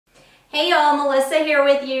Hey y'all, Melissa here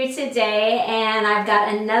with you today, and I've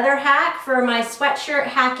got another hack for my sweatshirt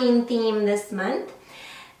hacking theme this month.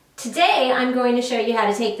 Today I'm going to show you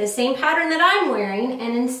how to take the same pattern that I'm wearing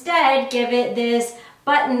and instead give it this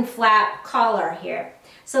button flap collar here.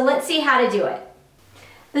 So let's see how to do it.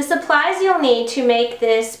 The supplies you'll need to make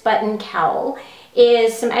this button cowl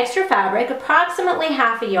is some extra fabric, approximately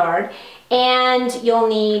half a yard, and you'll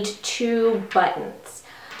need 2 buttons.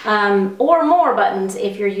 Or more buttons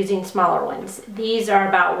if you're using smaller ones. These are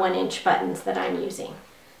about 1-inch buttons that I'm using.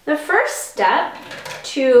 The first step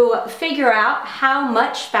to figure out how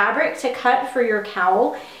much fabric to cut for your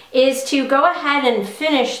cowl is to go ahead and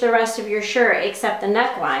finish the rest of your shirt except the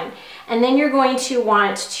neckline, and then you're going to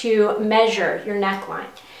want to measure your neckline.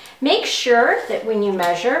 Make sure that when you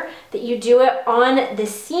measure that you do it on the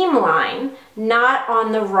seam line, not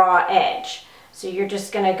on the raw edge. So you're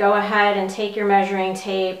just going to go ahead and take your measuring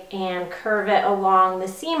tape and curve it along the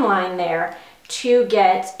seam line there to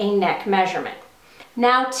get a neck measurement.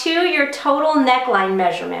 Now to your total neckline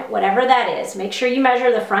measurement, whatever that is, make sure you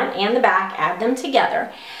measure the front and the back, add them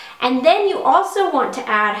together. And then you also want to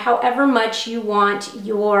add however much you want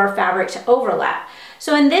your fabric to overlap.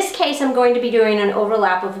 So in this case, I'm going to be doing an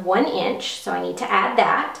overlap of 1 inch, so I need to add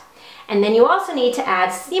that. And then you also need to add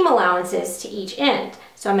seam allowances to each end.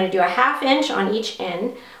 So I'm going to do a 1/2 inch on each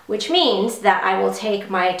end, which means that I will take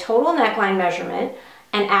my total neckline measurement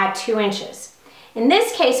and add 2 inches. In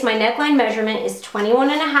this case, my neckline measurement is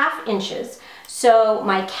 21.5 inches. So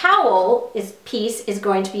my cowl piece is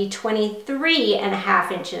going to be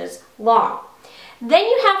 23.5 inches long. Then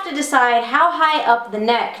you have to decide how high up the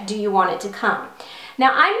neck do you want it to come.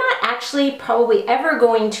 Now I'm not actually probably ever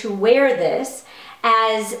going to wear this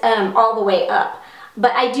as all the way up.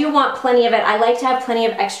 But I do want plenty of it. I like to have plenty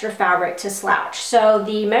of extra fabric to slouch. So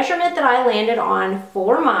the measurement that I landed on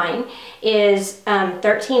for mine is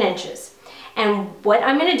 13 inches. And what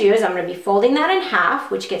I'm going to do is I'm going to be folding that in half,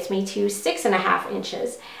 which gets me to 6.5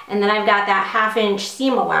 inches. And then I've got that 1/2 inch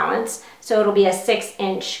seam allowance, so it'll be a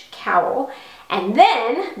 6-inch cowl. And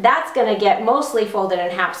then that's going to get mostly folded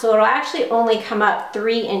in half, so it'll actually only come up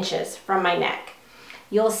 3 inches from my neck.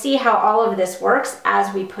 You'll see how all of this works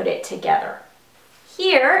as we put it together.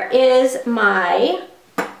 Here is my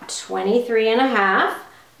 23.5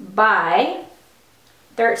 by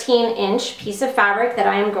 13-inch piece of fabric that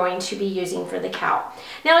I am going to be using for the cowl.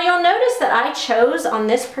 Now you'll notice that I chose on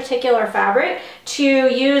this particular fabric to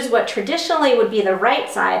use what traditionally would be the right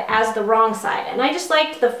side as the wrong side. And I just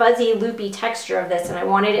liked the fuzzy loopy texture of this, and I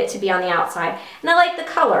wanted it to be on the outside. And I like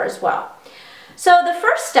the color as well. So the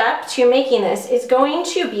first step to making this is going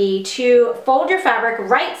to be to fold your fabric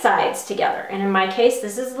right sides together. And in my case,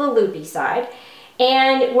 this is the loopy side.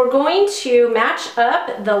 And we're going to match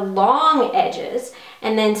up the long edges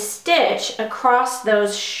and then stitch across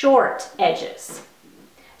those short edges.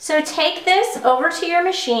 So take this over to your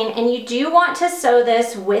machine, and you do want to sew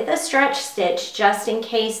this with a stretch stitch just in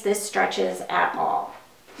case this stretches at all.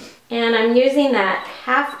 And I'm using that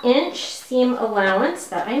 1/2 inch seam allowance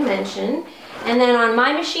that I mentioned. And then on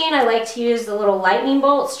my machine, I like to use the little lightning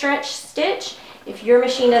bolt stretch stitch. If your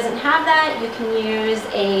machine doesn't have that, you can use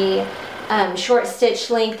a short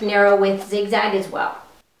stitch length narrow width zigzag as well.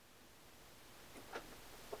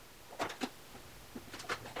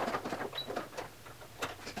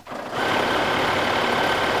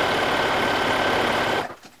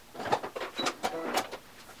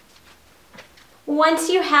 Once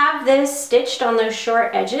you have this stitched on those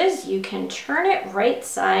short edges, you can turn it right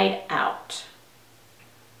side out.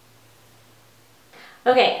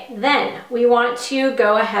 Okay, then we want to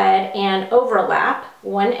go ahead and overlap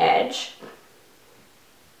one edge.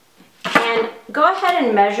 And go ahead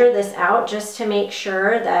and measure this out just to make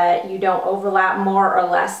sure that you don't overlap more or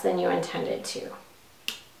less than you intended to.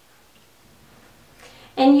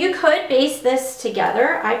 And you could baste this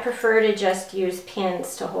together. I prefer to just use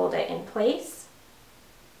pins to hold it in place.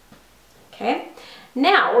 Okay,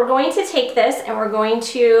 now we're going to take this and we're going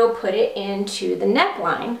to put it into the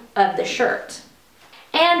neckline of the shirt.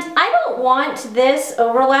 And I don't want this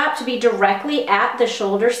overlap to be directly at the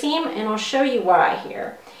shoulder seam, and I'll show you why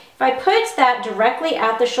here. If I put that directly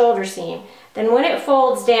at the shoulder seam, then when it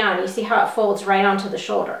folds down, you see how it folds right onto the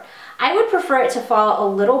shoulder. I would prefer it to fall a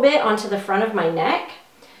little bit onto the front of my neck.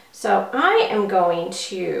 So I am going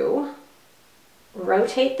to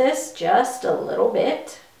rotate this just a little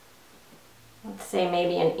bit. Let's say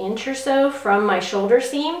maybe 1 inch or so from my shoulder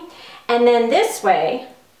seam. And then this way,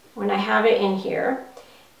 when I have it in here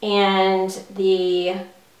and the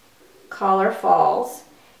collar falls,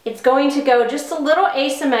 it's going to go just a little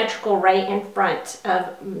asymmetrical right in front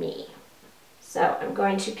of me. So I'm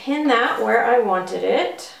going to pin that where I wanted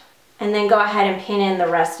it. and then go ahead and pin in the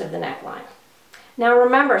rest of the neckline. Now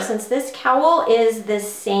remember, since this cowl is the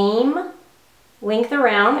same length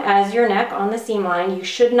around as your neck on the seam line, you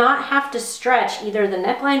should not have to stretch either the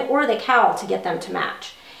neckline or the cowl to get them to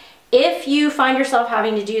match. If you find yourself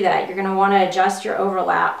having to do that, you're going to want to adjust your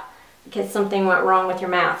overlap because something went wrong with your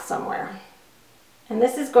math somewhere. And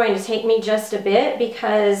this is going to take me just a bit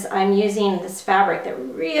because I'm using this fabric that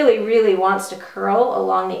really wants to curl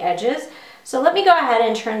along the edges. So let me go ahead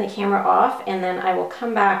and turn the camera off, and then I will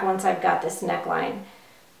come back once I've got this neckline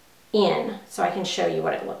in so I can show you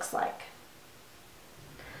what it looks like.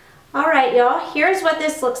 All right, y'all, here's what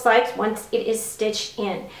this looks like once it is stitched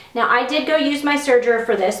in. Now, I did go use my serger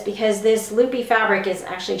for this because this loopy fabric is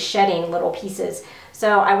actually shedding little pieces.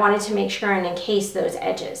 So I wanted to make sure and encase those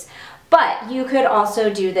edges. But you could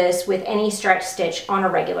also do this with any stretch stitch on a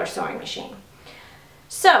regular sewing machine.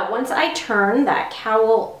 So once I turn that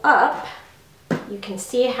cowl up, you can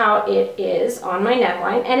see how it is on my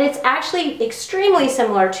neckline, and it's actually extremely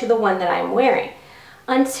similar to the one that I'm wearing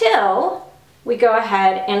until we go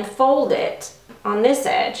ahead and fold it on this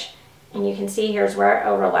edge, and you can see here's where it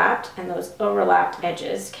overlapped, and those overlapped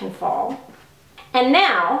edges can fall. And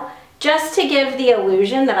now, just to give the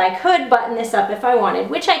illusion that I could button this up if I wanted,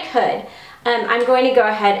 which I could, I'm going to go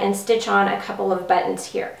ahead and stitch on a couple of buttons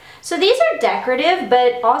here. So these are decorative,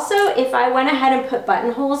 but also if I went ahead and put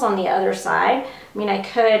buttonholes on the other side, I mean, I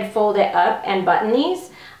could fold it up and button these.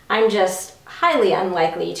 I'm just highly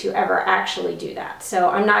unlikely to ever actually do that. So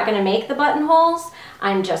I'm not going to make the buttonholes.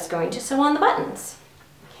 I'm just going to sew on the buttons.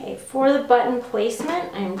 Okay, for the button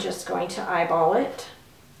placement, I'm just going to eyeball it.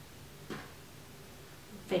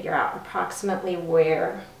 Figure out approximately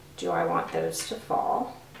where do I want those to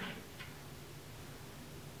fall.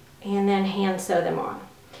 And then hand sew them on.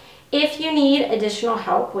 If you need additional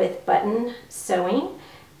help with button sewing,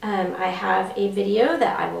 I have a video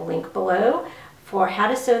that I will link below for how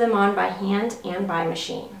to sew them on by hand and by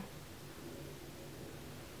machine.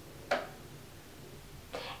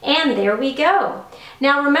 And there we go.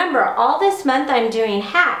 Now remember, all this month I'm doing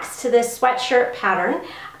hacks to this sweatshirt pattern.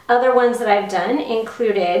 Other ones that I've done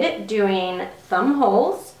included doing thumb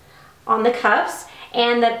holes on the cuffs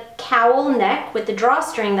and the cowl neck with the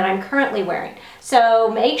drawstring that I'm currently wearing. So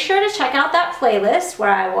make sure to check out that playlist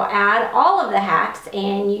where I will add all of the hacks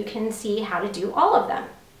and you can see how to do all of them.